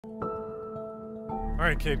All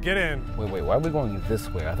right, kid, get in. Wait, why are we going this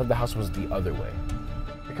way? I thought the house was the other way.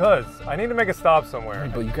 Because I need to make a stop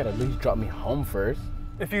somewhere. But you gotta at least drop me home first.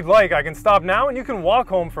 If you'd like, I can stop now and you can walk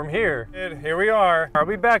home from here. Kid, here we are. I'll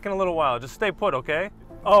be back in a little while. Just stay put, okay?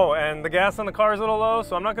 Oh, and the gas on the car is a little low,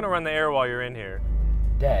 so I'm not gonna run the air while you're in here.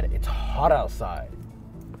 Dad, it's hot outside.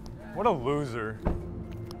 What a loser.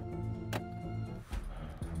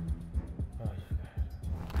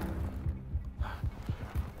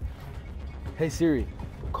 Hey Siri,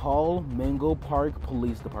 call Mango Park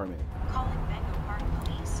Police Department. Calling Mango Park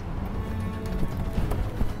Police.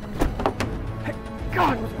 Hey,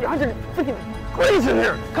 God, it must be 100 freaking degrees in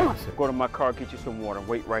here. Come on. Go to my car, get you some water.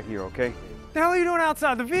 Wait right here, okay? The hell are you doing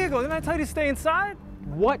outside the vehicle? Didn't I tell you to stay inside?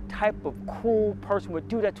 What type of cruel person would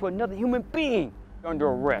do that to another human being? You're under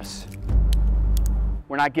arrest.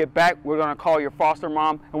 When I get back, we're gonna call your foster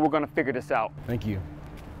mom and we're gonna figure this out. Thank you.